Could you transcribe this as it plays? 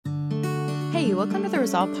Hey, welcome to the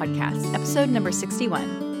Resolve Podcast, episode number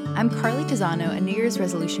 61. I'm Carly Tizano, a New Year's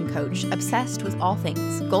resolution coach, obsessed with all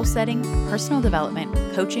things goal setting, personal development,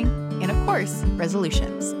 coaching, and of course,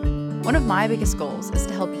 resolutions. One of my biggest goals is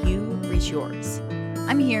to help you reach yours.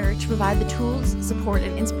 I'm here to provide the tools, support,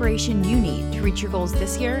 and inspiration you need to reach your goals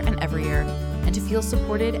this year and every year, and to feel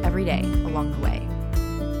supported every day along the way.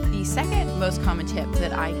 The second most common tip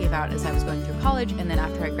that I gave out as I was going through college and then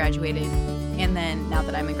after I graduated, and then now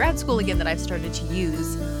that I'm in grad school again, that I've started to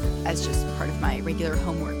use as just part of my regular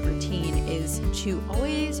homework routine is to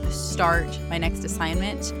always start my next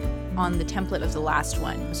assignment on the template of the last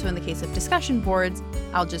one. So in the case of discussion boards,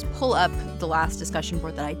 I'll just pull up the last discussion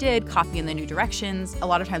board that I did, copy in the new directions. A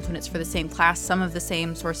lot of times when it's for the same class, some of the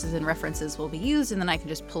same sources and references will be used, and then I can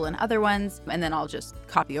just pull in other ones, and then I'll just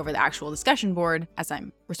copy over the actual discussion board as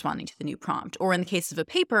I'm responding to the new prompt. Or in the case of a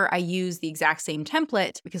paper, I use the exact same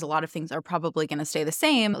template because a lot of things are probably going to stay the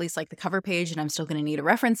same, at least like the cover page, and I'm still going to need a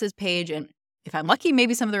references page, and if I'm lucky,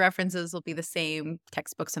 maybe some of the references will be the same,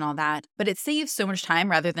 textbooks and all that. But it saves so much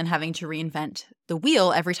time rather than having to reinvent the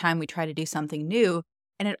wheel every time we try to do something new.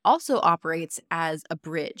 And it also operates as a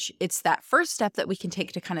bridge. It's that first step that we can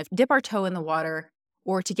take to kind of dip our toe in the water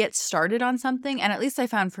or to get started on something. And at least I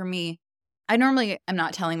found for me, I normally am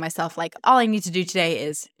not telling myself like, all I need to do today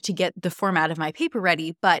is to get the format of my paper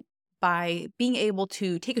ready. But by being able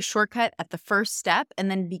to take a shortcut at the first step and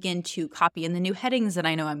then begin to copy in the new headings that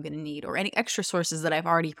I know I'm going to need, or any extra sources that I've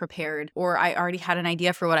already prepared, or I already had an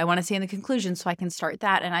idea for what I want to say in the conclusion, so I can start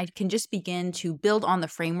that. And I can just begin to build on the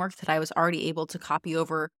framework that I was already able to copy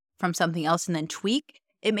over from something else and then tweak.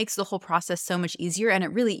 It makes the whole process so much easier, and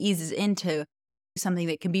it really eases into something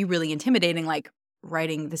that can be really intimidating, like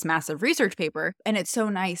writing this massive research paper. And it's so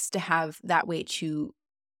nice to have that way to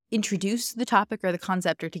introduce the topic or the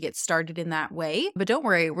concept or to get started in that way. But don't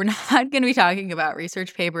worry, we're not going to be talking about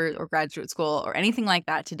research papers or graduate school or anything like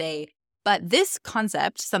that today. But this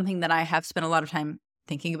concept, something that I have spent a lot of time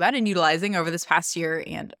thinking about and utilizing over this past year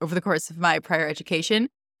and over the course of my prior education.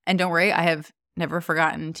 And don't worry, I have never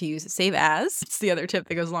forgotten to use save as. It's the other tip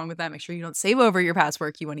that goes along with that. Make sure you don't save over your past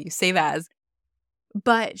work. You want to use save as.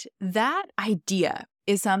 But that idea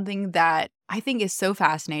is something that I think is so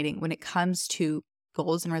fascinating when it comes to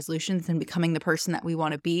goals and resolutions and becoming the person that we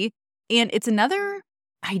want to be. And it's another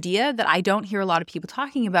idea that I don't hear a lot of people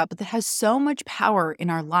talking about, but that has so much power in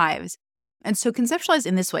our lives. And so conceptualized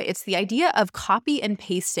in this way, it's the idea of copy and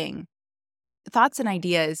pasting thoughts and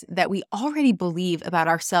ideas that we already believe about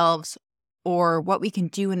ourselves or what we can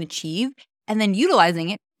do and achieve, and then utilizing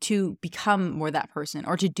it to become more that person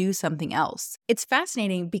or to do something else. It's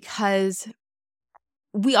fascinating because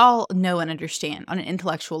we all know and understand on an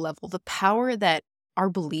intellectual level the power that our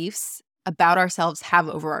beliefs about ourselves have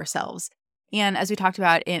over ourselves. And as we talked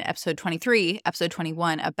about in episode 23, episode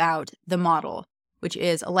 21 about the model, which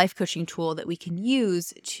is a life coaching tool that we can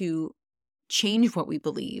use to change what we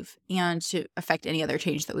believe and to affect any other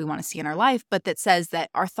change that we want to see in our life, but that says that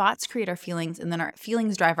our thoughts create our feelings, and then our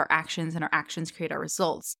feelings drive our actions, and our actions create our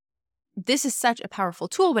results. This is such a powerful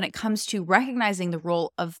tool when it comes to recognizing the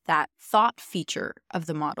role of that thought feature of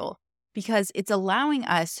the model, because it's allowing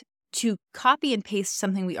us to copy and paste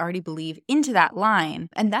something we already believe into that line.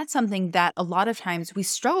 And that's something that a lot of times we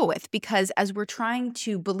struggle with, because as we're trying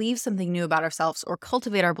to believe something new about ourselves or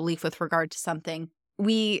cultivate our belief with regard to something,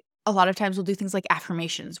 we a lot of times will do things like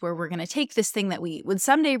affirmations, where we're going to take this thing that we would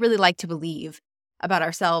someday really like to believe about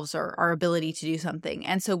ourselves or our ability to do something.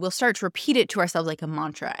 And so we'll start to repeat it to ourselves like a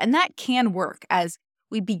mantra. And that can work as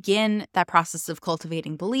we begin that process of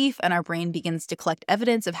cultivating belief, and our brain begins to collect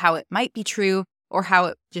evidence of how it might be true or how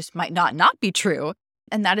it just might not be true.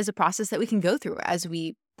 And that is a process that we can go through as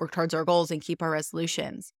we work towards our goals and keep our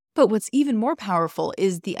resolutions. But what's even more powerful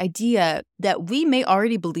is the idea that we may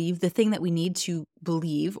already believe the thing that we need to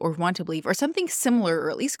believe or want to believe, or something similar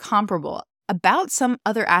or at least comparable about some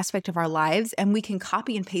other aspect of our lives, and we can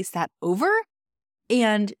copy and paste that over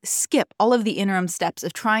and skip all of the interim steps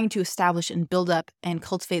of trying to establish and build up and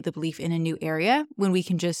cultivate the belief in a new area, when we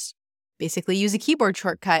can just basically use a keyboard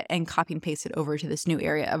shortcut and copy and paste it over to this new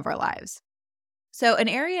area of our lives. So an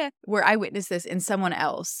area where I witnessed this in someone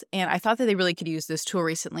else, and I thought that they really could use this tool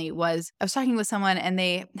recently, was I was talking with someone and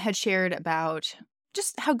they had shared about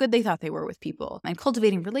just how good they thought they were with people and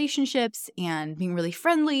cultivating relationships and being really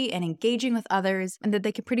friendly and engaging with others, and that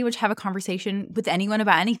they could pretty much have a conversation with anyone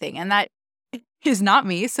about anything. And that is not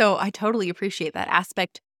me. So I totally appreciate that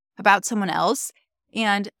aspect about someone else.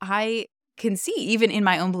 And I can see even in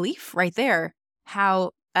my own belief right there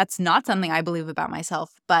how that's not something I believe about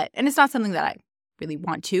myself, and it's not something that I really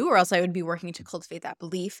want to, or else I would be working to cultivate that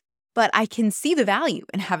belief. But I can see the value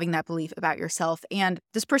in having that belief about yourself. And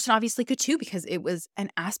this person obviously could too, because it was an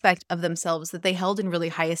aspect of themselves that they held in really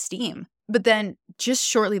high esteem. But then just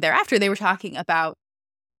shortly thereafter, they were talking about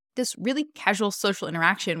this really casual social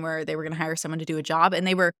interaction where they were going to hire someone to do a job, and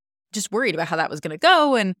they were just worried about how that was going to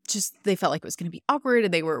go. And just they felt like it was going to be awkward,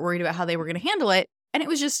 and they were worried about how they were going to handle it. And it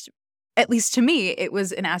was just, at least to me, it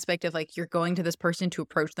was an aspect of like, you're going to this person to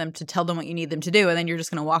approach them, to tell them what you need them to do, and then you're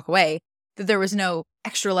just going to walk away. That there was no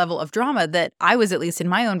extra level of drama that I was, at least in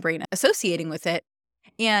my own brain, associating with it.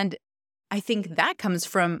 And I think that comes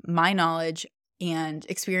from my knowledge and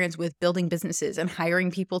experience with building businesses and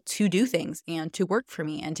hiring people to do things and to work for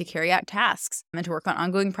me and to carry out tasks and to work on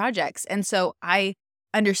ongoing projects. And so I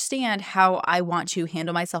understand how I want to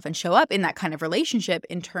handle myself and show up in that kind of relationship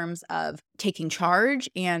in terms of taking charge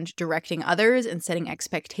and directing others and setting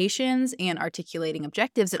expectations and articulating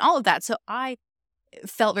objectives and all of that. So I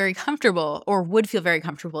felt very comfortable, or would feel very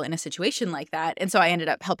comfortable, in a situation like that. And so I ended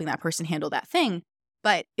up helping that person handle that thing.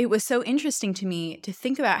 But it was so interesting to me to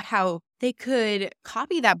think about how they could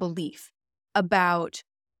copy that belief about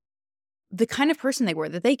the kind of person they were,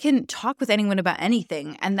 that they can talk with anyone about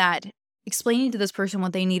anything, and that explaining to this person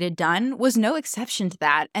what they needed done was no exception to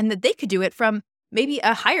that, and that they could do it from maybe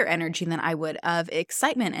a higher energy than I would, of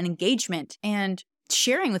excitement and engagement and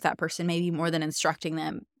sharing with that person, maybe more than instructing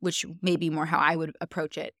them, which may be more how I would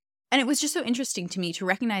approach it. And it was just so interesting to me to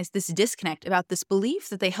recognize this disconnect about this belief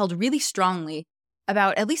that they held really strongly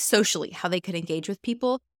about, at least socially, how they could engage with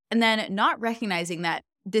people, and then not recognizing that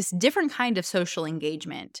this different kind of social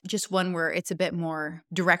engagement, just one where it's a bit more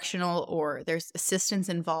directional or there's assistance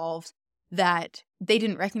involved, that they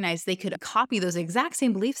didn't recognize they could copy those exact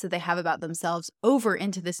same beliefs that they have about themselves over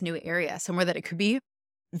into this new area, somewhere that it could be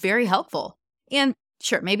very helpful. And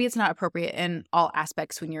sure, maybe it's not appropriate in all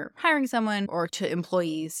aspects when you're hiring someone or to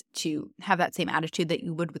employees to have that same attitude that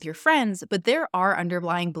you would with your friends, but there are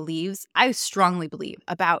underlying beliefs, I strongly believe,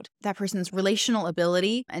 about that person's relational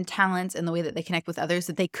ability and talents and the way that they connect with others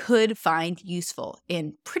that they could find useful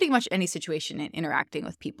in pretty much any situation in interacting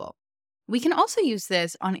with people. We can also use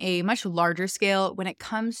this on a much larger scale when it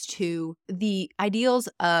comes to the ideals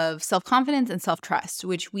of self-confidence and self-trust,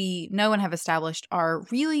 which we know and have established are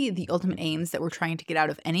really the ultimate aims that we're trying to get out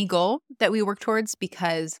of any goal that we work towards.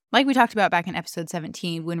 Because like we talked about back in episode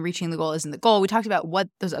 17, when reaching the goal isn't the goal, we talked about what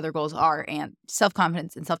those other goals are, and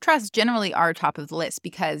self-confidence and self-trust generally are top of the list,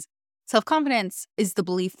 because self-confidence is the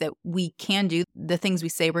belief that we can do the things we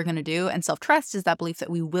say we're going to do, and self-trust is that belief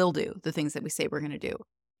that we will do the things that we say we're going to do.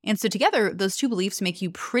 And so together, those two beliefs make you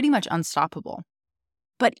pretty much unstoppable.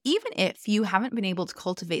 But even if you haven't been able to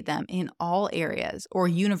cultivate them in all areas or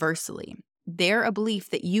universally, they're a belief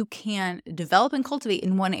that you can develop and cultivate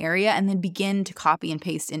in one area and then begin to copy and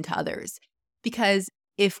paste into others. Because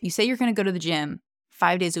if you say you're going to go to the gym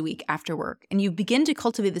 5 days a week after work, and you begin to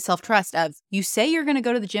cultivate the self-trust of you say you're going to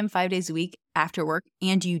go to the gym 5 days a week after work,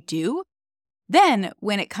 and you do, then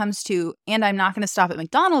when it comes to, and I'm not going to stop at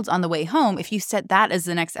McDonald's on the way home, if you set that as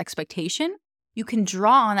the next expectation, you can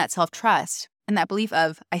draw on that self-trust and that belief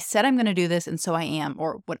of, I said I'm going to do this and so I am,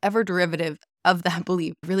 or whatever derivative of that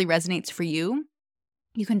belief really resonates for you.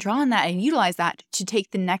 You can draw on that and utilize that to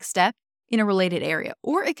take the next step in a related area.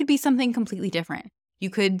 Or it could be something completely different. You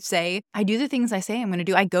could say, I do the things I say I'm going to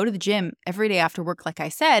do. I go to the gym every day after work, like I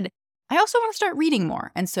said. I also want to start reading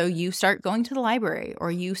more. And so you start going to the library,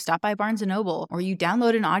 or you stop by Barnes & Noble, or you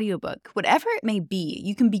download an audiobook. Whatever it may be,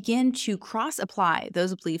 you can begin to cross-apply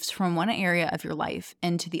those beliefs from one area of your life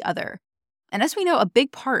into the other. And as we know, a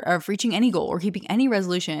big part of reaching any goal or keeping any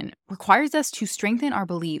resolution requires us to strengthen our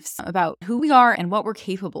beliefs about who we are and what we're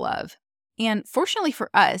capable of. And fortunately for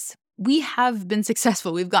us, we have been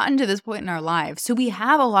successful. We've gotten to this point in our lives. So we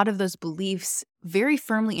have a lot of those beliefs very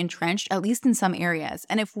firmly entrenched, at least in some areas.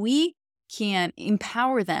 And if we can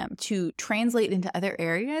empower them to translate into other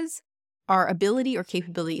areas, our ability or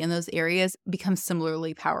capability in those areas becomes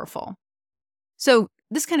similarly powerful. So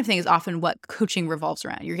this kind of thing is often what coaching revolves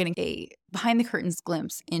around. You're getting a behind the curtains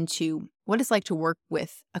glimpse into what it's like to work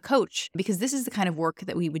with a coach, because this is the kind of work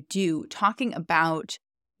that we would do, talking about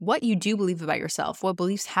what you do believe about yourself, what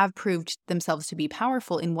beliefs have proved themselves to be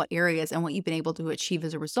powerful in what areas, and what you've been able to achieve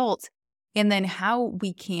as a result, and then how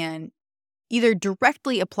we can either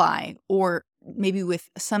directly apply or maybe with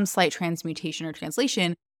some slight transmutation or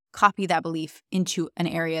translation, copy that belief into an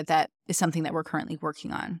area that is something that we're currently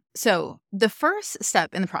working on. So the first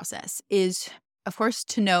step in the process is, of course,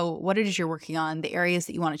 to know what it is you're working on, the areas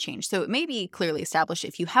that you want to change. So it may be clearly established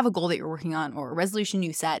if you have a goal that you're working on or a resolution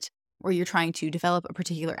you set, or you're trying to develop a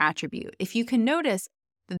particular attribute. If you can notice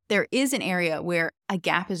that there is an area where a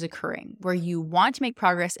gap is occurring, where you want to make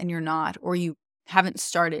progress and you're not, or you haven't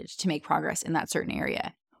started to make progress in that certain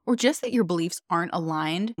area, or just that your beliefs aren't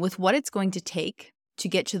aligned with what it's going to take to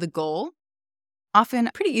get to the goal. Often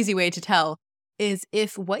a pretty easy way to tell is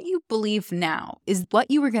if what you believe now is what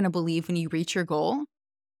you were going to believe when you reach your goal,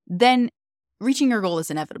 then reaching your goal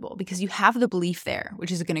is inevitable because you have the belief there,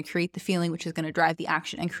 which is going to create the feeling, which is going to drive the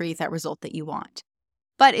action and create that result that you want.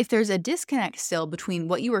 But if there's a disconnect still between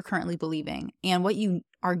what you are currently believing and what you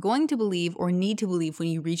are going to believe or need to believe when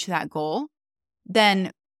you reach that goal,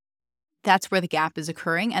 then that's where the gap is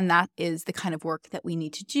occurring. And that is the kind of work that we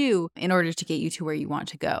need to do in order to get you to where you want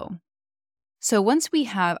to go. So once we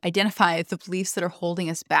have identified the beliefs that are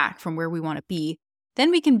holding us back from where we want to be,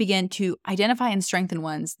 then we can begin to identify and strengthen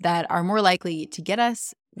ones that are more likely to get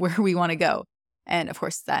us where we want to go. And of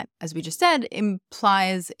course, that, as we just said,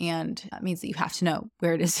 implies and means that you have to know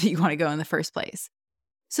where it is that you want to go in the first place.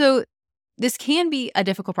 So this can be a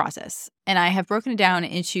difficult process. And I have broken it down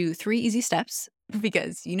into 3 easy steps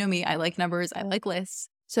because you know me, I like numbers, I like lists.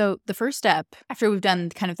 So the first step, after we've done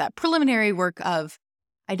kind of that preliminary work of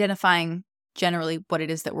identifying generally what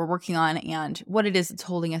it is that we're working on and what it is that's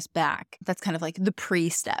holding us back, that's kind of like the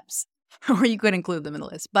pre-steps, or you could include them in the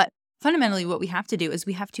list. But fundamentally, what we have to do is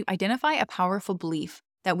we have to identify a powerful belief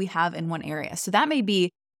that we have in one area. So that may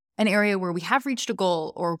be an area where we have reached a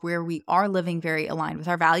goal or where we are living very aligned with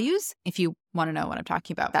our values. If you want to know what I'm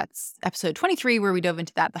talking about, that's episode 23, where we dove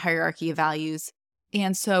into that, the hierarchy of values.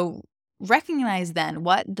 And so recognize then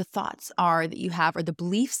what the thoughts are that you have or the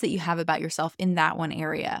beliefs that you have about yourself in that one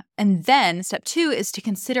area. And then step 2 is to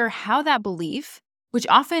consider how that belief, which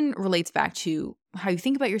often relates back to how you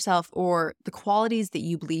think about yourself or the qualities that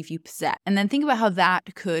you believe you possess. And then think about how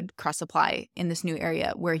that could cross-apply in this new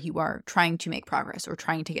area where you are trying to make progress or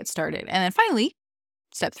trying to get started. And then finally,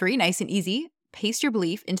 step 3, nice and easy, paste your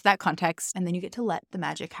belief into that context, and then you get to let the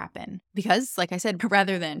magic happen. Because, like I said,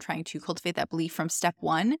 rather than trying to cultivate that belief from step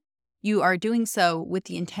 1, you are doing so with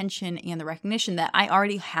the intention and the recognition that I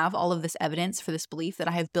already have all of this evidence for this belief that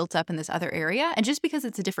I have built up in this other area. And just because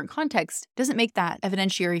it's a different context doesn't make that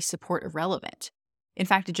evidentiary support irrelevant. In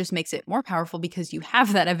fact, it just makes it more powerful because you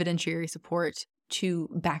have that evidentiary support to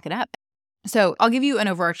back it up. So I'll give you an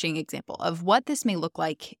overarching example of what this may look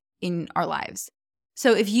like in our lives.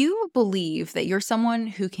 So if you believe that you're someone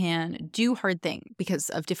who can do hard things because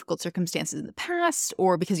of difficult circumstances in the past,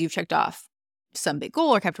 or because you've checked off some big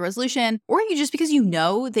goal or kept a resolution, or you just because you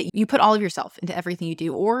know that you put all of yourself into everything you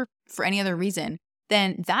do, or for any other reason,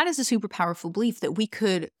 then that is a super powerful belief that we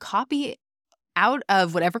could copy out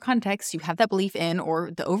of whatever context you have that belief in,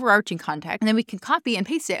 or the overarching context, and then we can copy and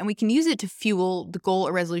paste it and we can use it to fuel the goal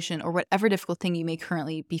or resolution or whatever difficult thing you may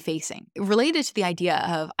currently be facing. Related to the idea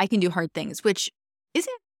of I can do hard things, which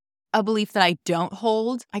isn't a belief that I don't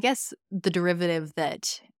hold. I guess the derivative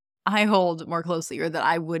that I hold more closely, or that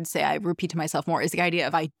I would say I repeat to myself more, is the idea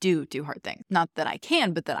of I do hard things. Not that I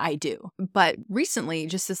can, but that I do. But recently,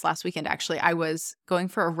 just this last weekend, actually, I was going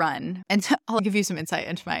for a run, and I'll give you some insight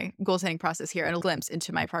into my goal setting process here and a glimpse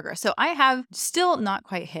into my progress. So I have still not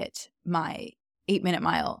quite hit my 8-minute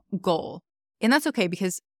mile goal. And that's okay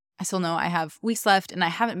because I still know I have weeks left and I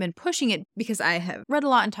haven't been pushing it because I have read a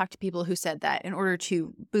lot and talked to people who said that in order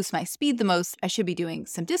to boost my speed the most, I should be doing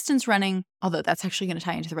some distance running, although that's actually going to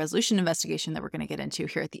tie into the resolution investigation that we're going to get into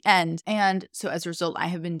here at the end. And so as a result, I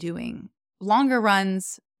have been doing longer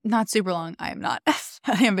runs, not super long. I am not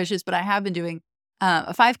ambitious, but I have been doing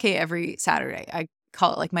a 5K every Saturday. I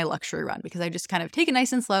call it like my luxury run because I just kind of take it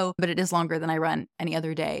nice and slow, but it is longer than I run any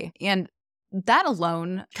other day. And that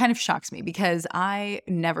alone kind of shocks me because I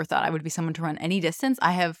never thought I would be someone to run any distance.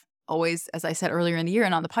 I have always, as I said earlier in the year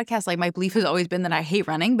and on the podcast, like my belief has always been that I hate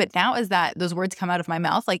running. But now as that those words come out of my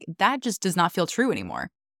mouth, like that just does not feel true anymore.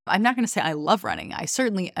 I'm not going to say I love running. I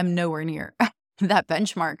certainly am nowhere near that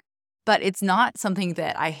benchmark, but it's not something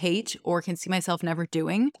that I hate or can see myself never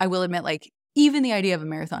doing. I will admit, like even the idea of a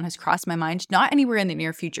marathon has crossed my mind, not anywhere in the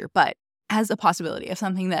near future, but as a possibility of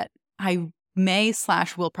something that I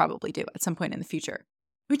may/will probably do at some point in the future,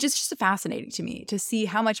 which is just fascinating to me to see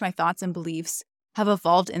how much my thoughts and beliefs have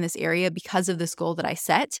evolved in this area because of this goal that I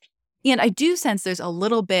set. And I do sense there's a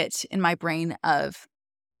little bit in my brain of,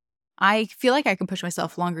 I feel like I can push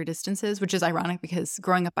myself longer distances, which is ironic because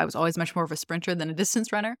growing up, I was always much more of a sprinter than a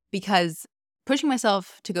distance runner, because pushing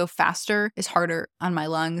myself to go faster is harder on my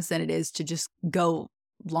lungs than it is to just go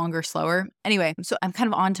longer, slower. Anyway, so I'm kind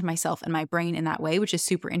of onto myself and my brain in that way, which is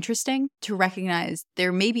super interesting to recognize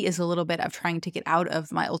there maybe is a little bit of trying to get out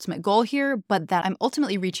of my ultimate goal here, but that I'm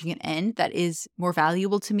ultimately reaching an end that is more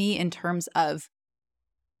valuable to me in terms of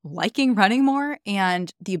liking running more,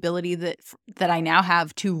 and the ability that I now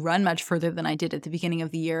have to run much further than I did at the beginning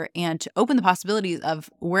of the year and to open the possibilities of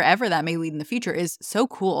wherever that may lead in the future is so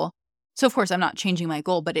cool. So of course, I'm not changing my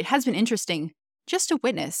goal, but it has been interesting just to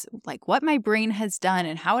witness like what my brain has done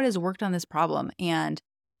and how it has worked on this problem and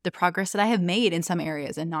the progress that I have made in some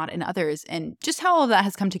areas and not in others. And just how all of that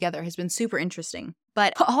has come together has been super interesting.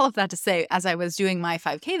 But all of that to say, as I was doing my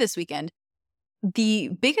 5K this weekend, the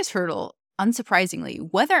biggest hurdle, unsurprisingly,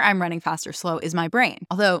 whether I'm running fast or slow, is my brain.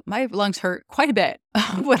 Although my lungs hurt quite a bit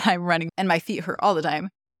when I'm running and my feet hurt all the time.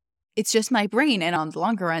 It's just my brain. And on the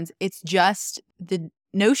longer runs, it's just the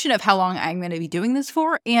notion of how long I'm going to be doing this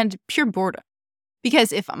for and pure boredom.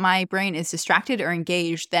 Because if my brain is distracted or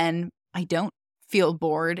engaged, then I don't feel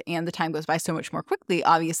bored and the time goes by so much more quickly,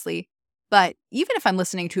 obviously. But even if I'm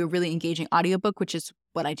listening to a really engaging audiobook, which is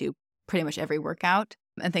what I do pretty much every workout,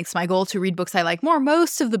 and thanks to my goal to read books I like more,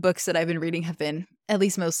 most of the books that I've been reading have been at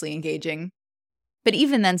least mostly engaging. But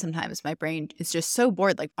even then, sometimes my brain is just so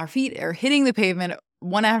bored, like our feet are hitting the pavement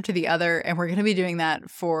one after the other, and we're going to be doing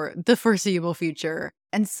that for the foreseeable future.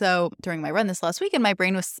 And so during my run this last weekend, my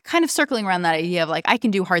brain was kind of circling around that idea of like, I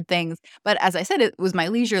can do hard things. But as I said, it was my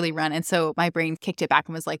leisurely run. And so my brain kicked it back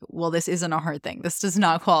and was like, well, this isn't a hard thing. This does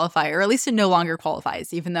not qualify, or at least it no longer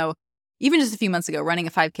qualifies, even though even just a few months ago, running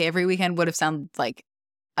a 5K every weekend would have sounded like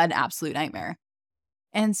an absolute nightmare.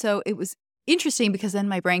 And so it was interesting because then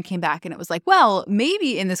my brain came back and it was like, well,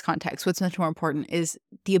 maybe in this context, what's much more important is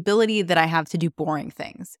the ability that I have to do boring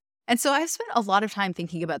things. And so I've spent a lot of time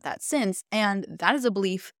thinking about that since. And that is a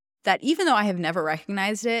belief that even though I have never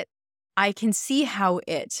recognized it, I can see how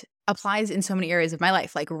it applies in so many areas of my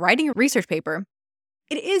life. Like writing a research paper,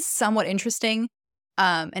 it is somewhat interesting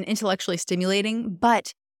and intellectually stimulating,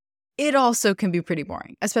 but it also can be pretty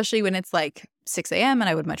boring, especially when it's like 6 a.m. and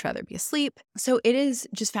I would much rather be asleep. So it is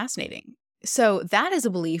just fascinating. So that is a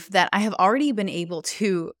belief that I have already been able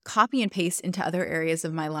to copy and paste into other areas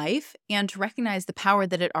of my life and to recognize the power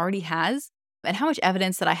that it already has and how much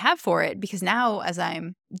evidence that I have for it. Because now as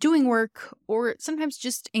I'm doing work or sometimes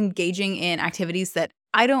just engaging in activities that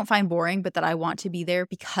I don't find boring, but that I want to be there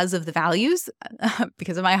because of the values,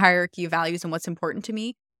 because of my hierarchy of values and what's important to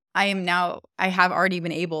me, I have already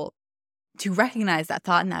been able to recognize that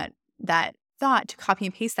thought and that thought to copy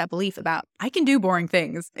and paste that belief about I can do boring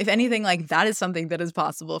things. If anything, like that is something that is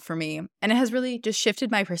possible for me. And it has really just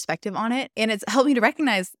shifted my perspective on it. And it's helped me to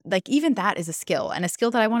recognize like even that is a skill and a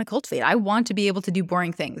skill that I want to cultivate. I want to be able to do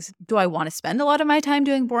boring things. Do I want to spend a lot of my time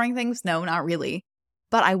doing boring things? No, not really.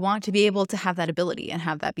 But I want to be able to have that ability and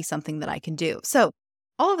have that be something that I can do. So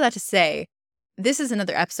all of that to say, this is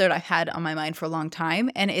another episode I've had on my mind for a long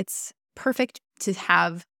time. And it's perfect to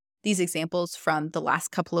have these examples from the last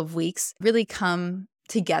couple of weeks really come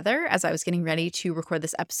together as I was getting ready to record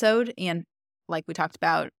this episode. And like we talked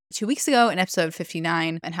about 2 weeks ago in episode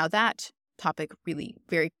 59, and how that topic really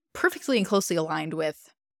very perfectly and closely aligned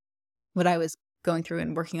with what I was going through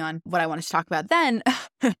and working on, what I wanted to talk about then,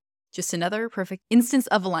 just another perfect instance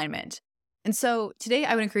of alignment. And so today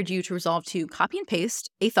I would encourage you to resolve to copy and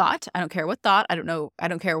paste a thought. I don't care what thought. I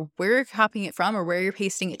don't care where you're copying it from or where you're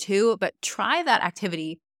pasting it to, but try that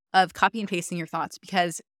activity of copy and pasting your thoughts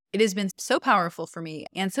because it has been so powerful for me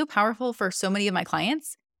and so powerful for so many of my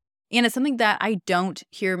clients. And it's something that I don't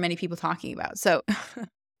hear many people talking about. So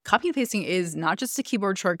copy and pasting is not just a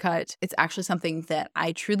keyboard shortcut. It's actually something that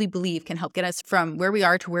I truly believe can help get us from where we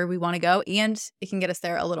are to where we want to go. And it can get us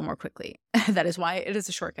there a little more quickly. That is why it is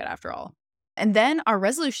a shortcut after all. And then our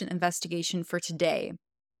resolution investigation for today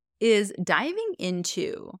is diving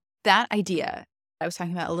into that idea I was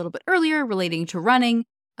talking about a little bit earlier relating to running.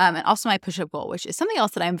 And also my push-up goal, which is something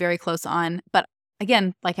else that I'm very close on. But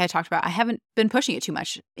again, like I talked about, I haven't been pushing it too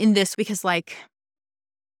much in this because like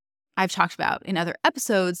I've talked about in other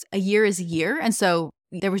episodes, a year is a year. And so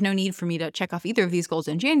there was no need for me to check off either of these goals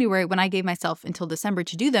in January when I gave myself until December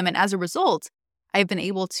to do them. And as a result, I've been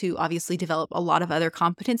able to obviously develop a lot of other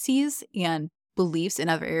competencies and beliefs in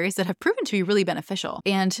other areas that have proven to be really beneficial.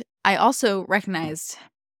 And I also recognized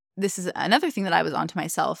this is another thing that I was onto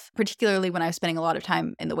myself, particularly when I was spending a lot of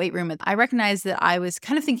time in the weight room. I recognized that I was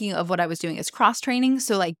kind of thinking of what I was doing as cross training.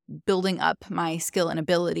 So like building up my skill and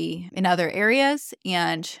ability in other areas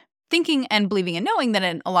and thinking and believing and knowing that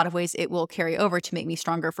in a lot of ways it will carry over to make me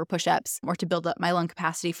stronger for push-ups or to build up my lung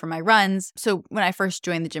capacity for my runs. So when I first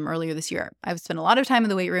joined the gym earlier this year, I've spent a lot of time in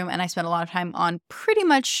the weight room and I spent a lot of time on pretty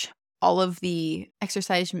much all of the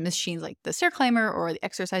exercise machines like the stair climber or the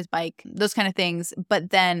exercise bike, those kind of things. But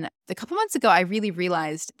then a couple months ago, I really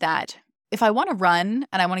realized that if I want to run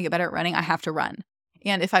and I want to get better at running, I have to run.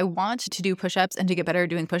 And if I want to do push-ups and to get better at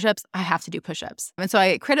doing push-ups, I have to do push-ups. And so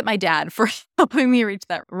I credit my dad for helping me reach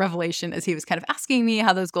that revelation as he was kind of asking me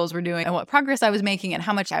how those goals were doing and what progress I was making and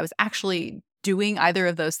how much I was actually doing either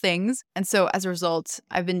of those things. And so as a result,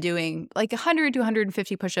 I've been doing like 100 to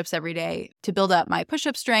 150 push-ups every day to build up my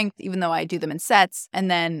push-up strength, even though I do them in sets. And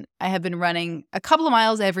then I have been running a couple of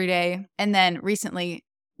miles every day. And then recently,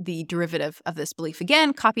 the derivative of this belief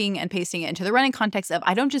again, copying and pasting it into the running context of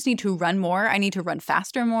I don't just need to run more, I need to run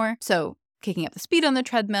faster more. So kicking up the speed on the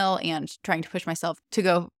treadmill and trying to push myself to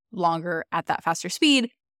go longer at that faster speed.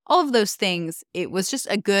 All of those things, it was just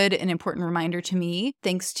a good and important reminder to me,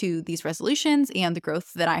 thanks to these resolutions and the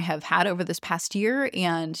growth that I have had over this past year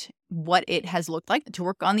and what it has looked like to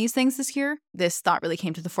work on these things this year. This thought really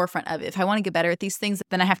came to the forefront of if I want to get better at these things,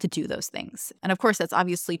 then I have to do those things. And of course, that's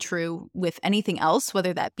obviously true with anything else,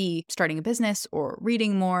 whether that be starting a business or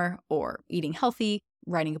reading more or eating healthy,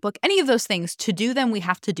 writing a book, any of those things. To do them, we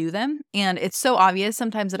have to do them. And it's so obvious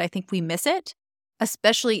sometimes that I think we miss it,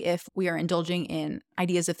 especially if we are indulging in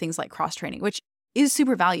ideas of things like cross-training, which is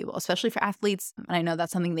super valuable, especially for athletes. And I know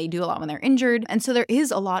that's something they do a lot when they're injured. And so there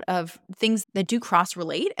is a lot of things that do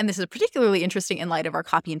cross-relate. And this is particularly interesting in light of our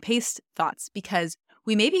copy and paste thoughts, because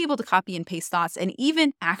we may be able to copy and paste thoughts and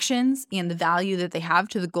even actions and the value that they have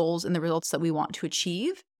to the goals and the results that we want to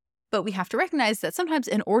achieve. But we have to recognize that sometimes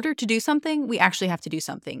in order to do something, we actually have to do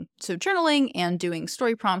something. So journaling and doing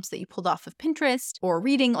story prompts that you pulled off of Pinterest or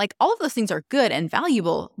reading, like all of those things are good and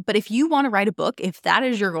valuable. But if you want to write a book, if that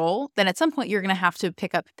is your goal, then at some point you're going to have to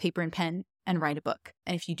pick up paper and pen and write a book.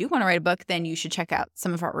 And if you do want to write a book, then you should check out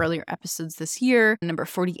some of our earlier episodes this year, number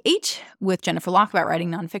 48 with Jennifer Locke about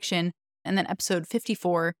writing nonfiction, and then episode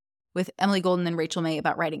 54 with Emily Golden and Rachel May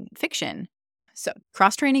about writing fiction. So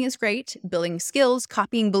cross-training is great, building skills,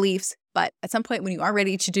 copying beliefs, but at some point when you are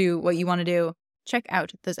ready to do what you want to do, check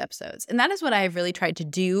out those episodes. And that is what I've really tried to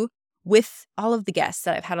do with all of the guests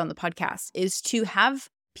that I've had on the podcast, is to have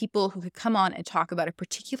people who could come on and talk about a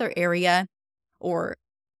particular area or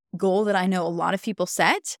goal that I know a lot of people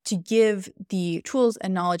set, to give the tools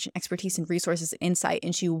and knowledge and expertise and resources and insight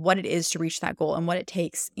into what it is to reach that goal and what it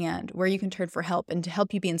takes and where you can turn for help and to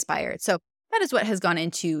help you be inspired. So that is what has gone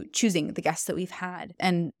into choosing the guests that we've had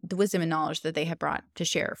and the wisdom and knowledge that they have brought to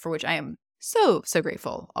share, for which I am so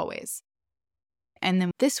grateful always. And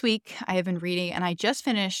then this week I have been reading, and I just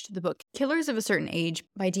finished the book Killers of a Certain Age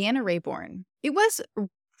by Deanna Raybourn. It was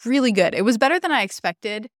really good. It was better than I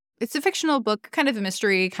expected. It's a fictional book, kind of a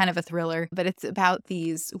mystery, kind of a thriller, but it's about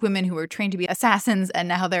these women who were trained to be assassins and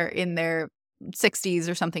now they're in their 60s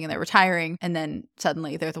or something and they're retiring, and then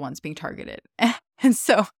suddenly they're the ones being targeted. And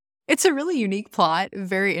so it's a really unique plot,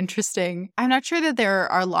 very interesting. I'm not sure that there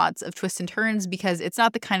are lots of twists and turns because it's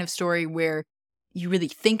not the kind of story where you really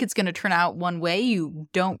think it's going to turn out one way. You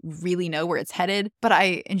don't really know where it's headed. But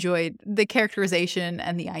I enjoyed the characterization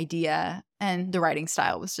and the idea, and the writing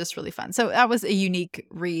style was just really fun. So that was a unique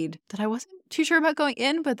read that I wasn't too sure about going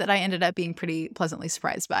in, but that I ended up being pretty pleasantly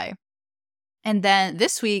surprised by. And then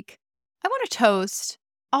this week, I want to toast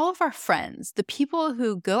all of our friends, the people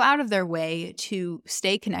who go out of their way to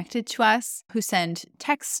stay connected to us, who send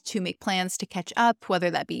texts to make plans to catch up, whether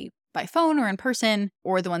that be by phone or in person,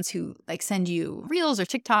 or the ones who send you reels or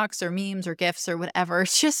TikToks or memes or GIFs or whatever,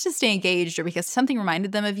 just to stay engaged or because something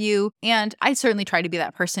reminded them of you. And I certainly try to be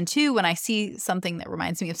that person too. When I see something that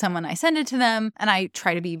reminds me of someone, I send it to them, and I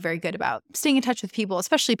try to be very good about staying in touch with people,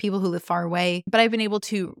 especially people who live far away. But I've been able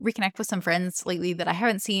to reconnect with some friends lately that I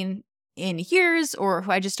haven't seen in years or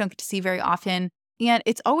who I just don't get to see very often. And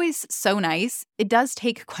it's always so nice. It does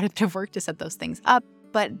take quite a bit of work to set those things up,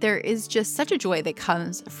 but there is just such a joy that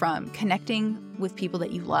comes from connecting with people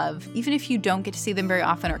that you love, even if you don't get to see them very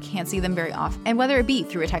often or can't see them very often. And whether it be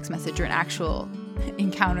through a text message or an actual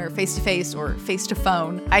encounter face-to-face or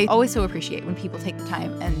face-to-phone, I always so appreciate when people take the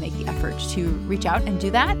time and make the effort to reach out and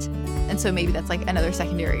do that. And so maybe that's another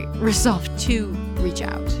secondary resolve to reach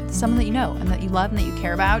out to someone that you know and that you love and that you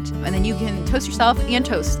care about. And then you can toast yourself and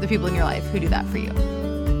toast the people in your life who do that for you.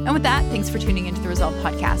 And with that, thanks for tuning into the Resolve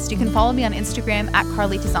Podcast. You can follow me on Instagram at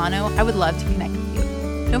Carly Tizano. I would love to connect with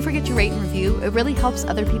you. Don't forget to rate and review. It really helps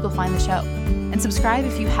other people find the show. And subscribe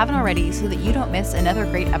if you haven't already so that you don't miss another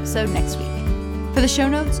great episode next week. For the show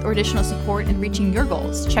notes or additional support in reaching your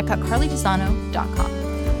goals, check out carlytizano.com.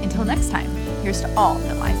 Until next time, here's to all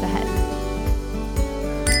that lies ahead.